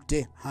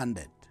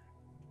empty-handed.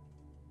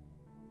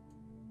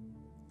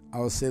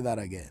 I'll say that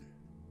again.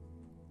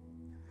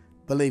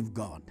 Believe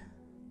God.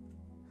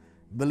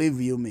 Believe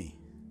you me.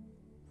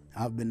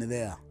 I've been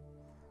there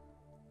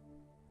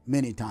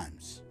many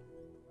times.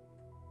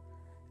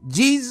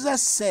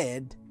 Jesus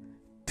said,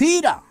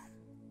 Peter,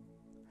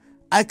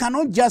 I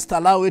cannot just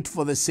allow it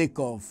for the sake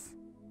of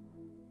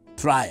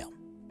trial.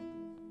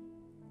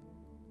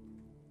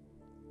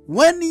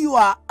 When you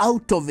are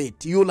out of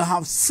it, you'll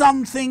have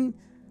something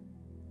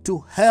to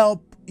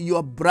help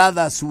your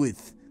brothers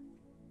with.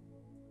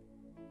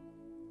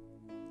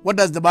 What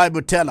does the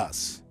Bible tell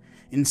us?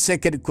 In 2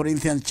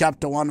 Corinthians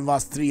chapter 1,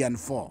 verse 3 and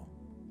 4.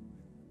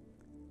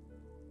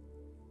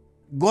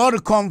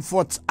 God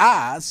comforts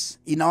us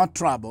in our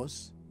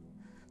troubles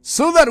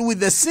so that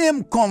with the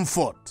same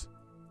comfort,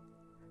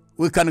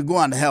 we can go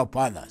and help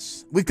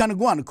others. We can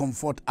go and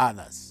comfort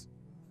others.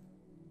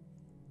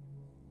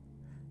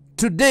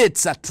 Today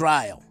it's a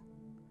trial.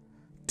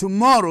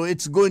 Tomorrow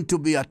it's going to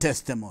be a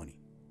testimony.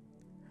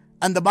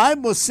 And the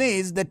Bible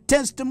says the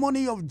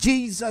testimony of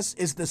Jesus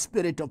is the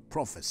spirit of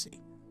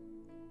prophecy.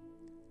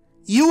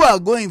 You are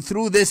going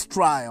through this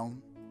trial.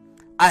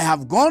 I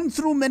have gone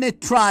through many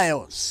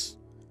trials.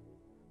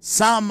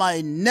 Some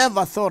I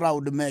never thought I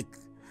would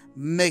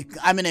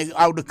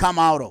I would come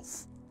out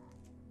of.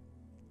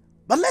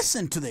 But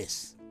listen to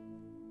this.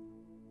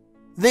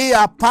 They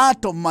are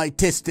part of my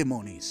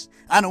testimonies.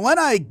 And when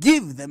I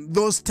give them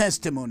those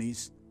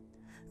testimonies,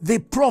 they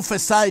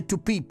prophesy to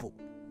people.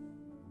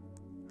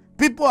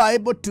 People are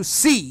able to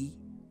see,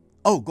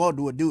 oh, God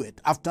will do it.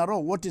 After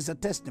all, what is a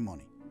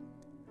testimony?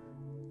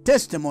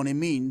 Testimony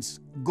means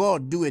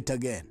God do it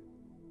again.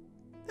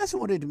 That's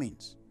what it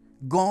means.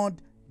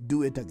 God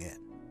do it again.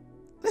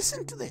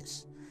 Listen to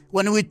this.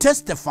 When we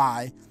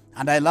testify,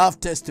 and I love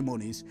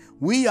testimonies,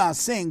 we are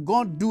saying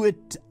God do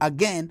it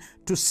again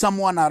to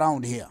someone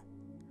around here,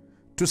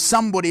 to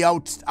somebody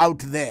out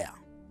there.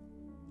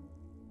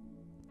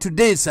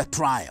 Today is a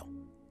trial.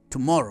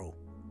 Tomorrow,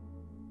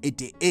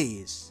 it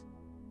is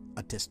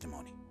a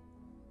testimony.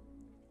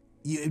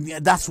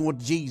 That's what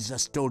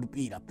Jesus told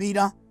Peter.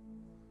 Peter,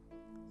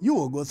 you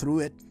will go through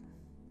it.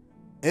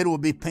 It will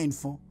be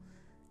painful,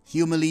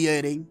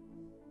 humiliating.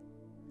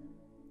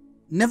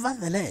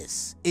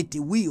 Nevertheless, it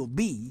will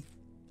be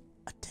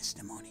a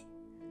testimony.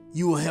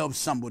 You will help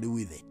somebody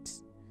with it.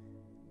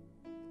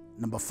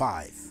 Number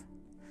 5.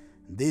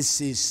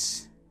 This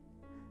is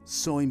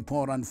so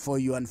important for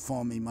you and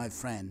for me, my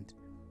friend.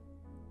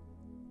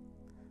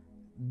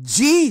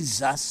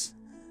 Jesus,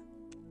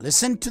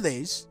 listen to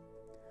this,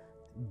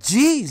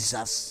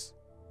 Jesus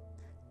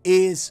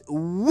is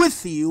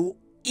with you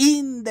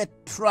in the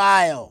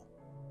trial.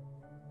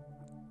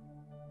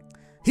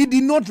 He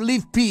did not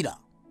leave Peter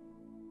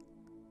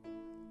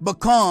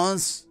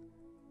because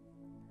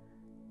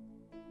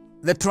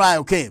the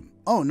trial came.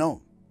 Oh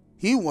no,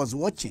 he was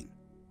watching.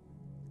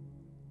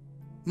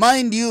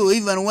 Mind you,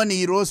 even when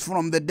he rose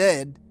from the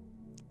dead,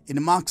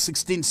 in Mark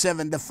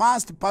 16:7, the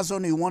first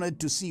person he wanted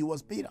to see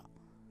was Peter.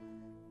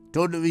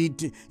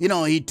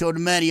 He told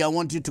Mary, I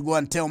want you to go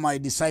and tell my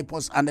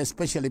disciples, and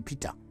especially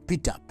Peter.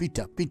 Peter.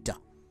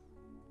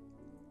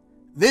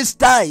 This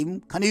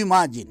time, can you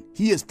imagine?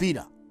 He is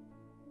Peter.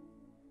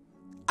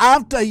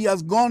 After he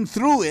has gone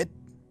through it,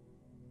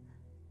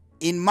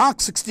 in Mark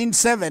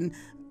 16:7,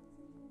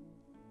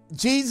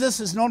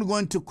 Jesus is not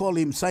going to call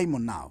him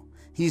Simon now.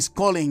 He's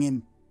calling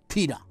him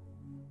Peter.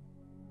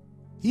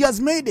 He has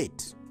made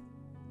it.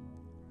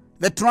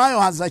 The trial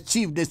has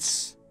achieved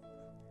its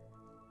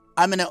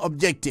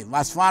objective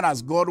as far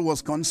as God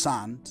was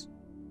concerned.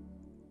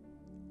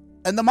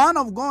 And the man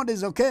of God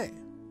is okay.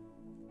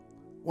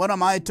 What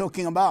am I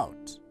talking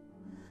about?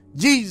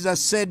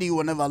 Jesus said he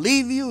will never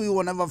leave you, he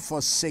will never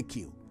forsake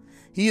you.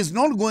 He is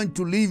not going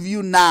to leave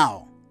you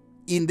now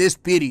in this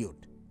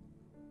period.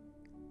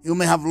 You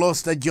may have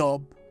lost a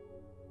job,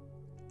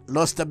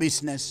 lost a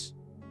business.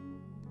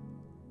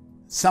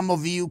 Some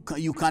of you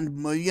can't,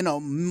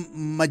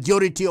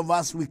 majority of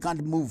us, we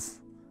can't move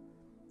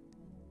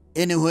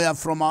anywhere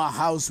from our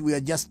house. We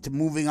are just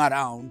moving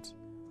around.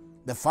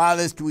 The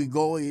farthest we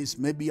go is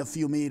maybe a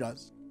few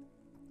meters,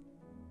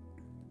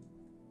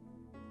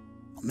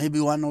 maybe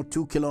 1 or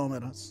 2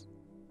 kilometers.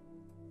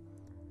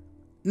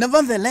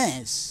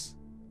 Nevertheless,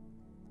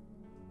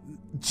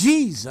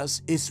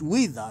 Jesus is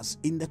with us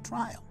in the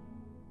trial.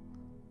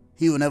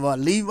 He will never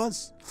leave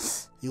us.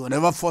 He will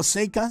never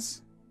forsake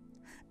us.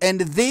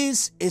 And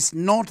this is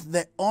not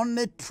the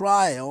only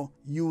trial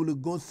you will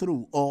go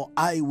through, or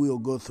I will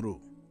go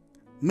through.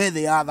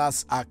 Many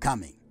others are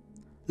coming.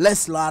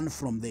 Let's learn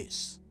from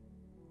this.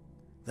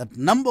 That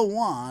number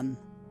one,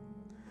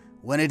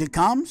 when it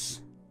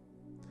comes,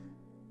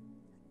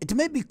 it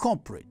may be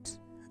corporate,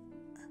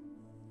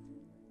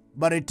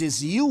 but it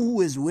is you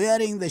who is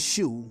wearing the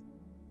shoe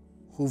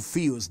who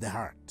feels the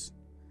hurt.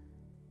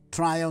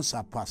 Trials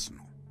are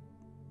personal.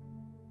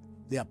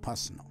 They are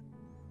personal.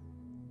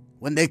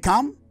 When they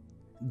come,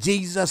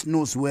 Jesus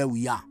knows where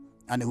we are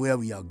and where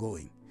we are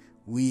going.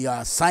 We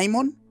are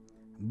Simon,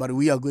 but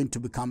we are going to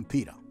become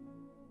Peter.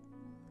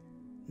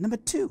 Number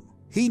two,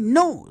 he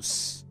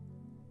knows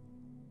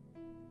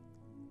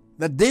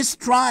that this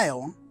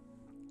trial,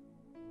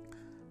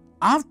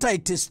 after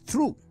it is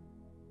through,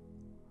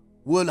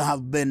 will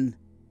have been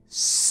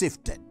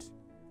sifted.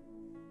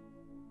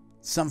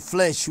 Some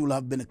flesh will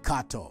have been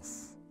cut off,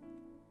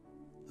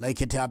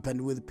 like it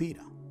happened with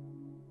Peter.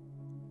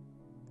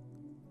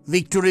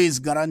 Victory is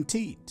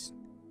guaranteed.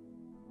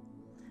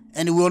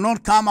 And we will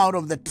not come out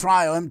of the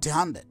trial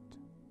empty-handed.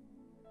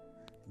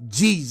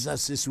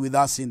 Jesus is with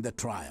us in the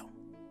trial.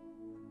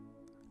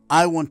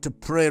 I want to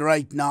pray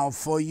right now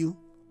for you.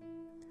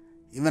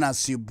 Even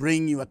as you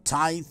bring your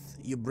tithe,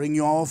 you bring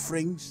your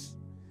offerings.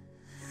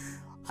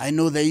 I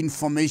know the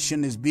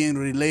information is being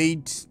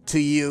relayed to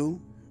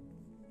you.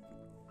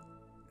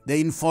 The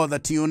info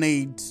that you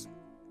need.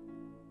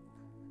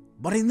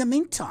 But in the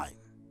meantime,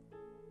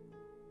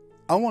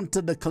 I want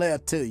to declare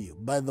to you,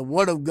 by the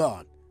word of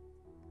God,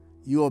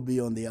 you will be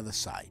on the other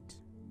side.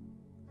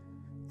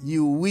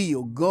 You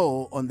will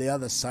go on the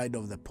other side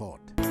of the pot.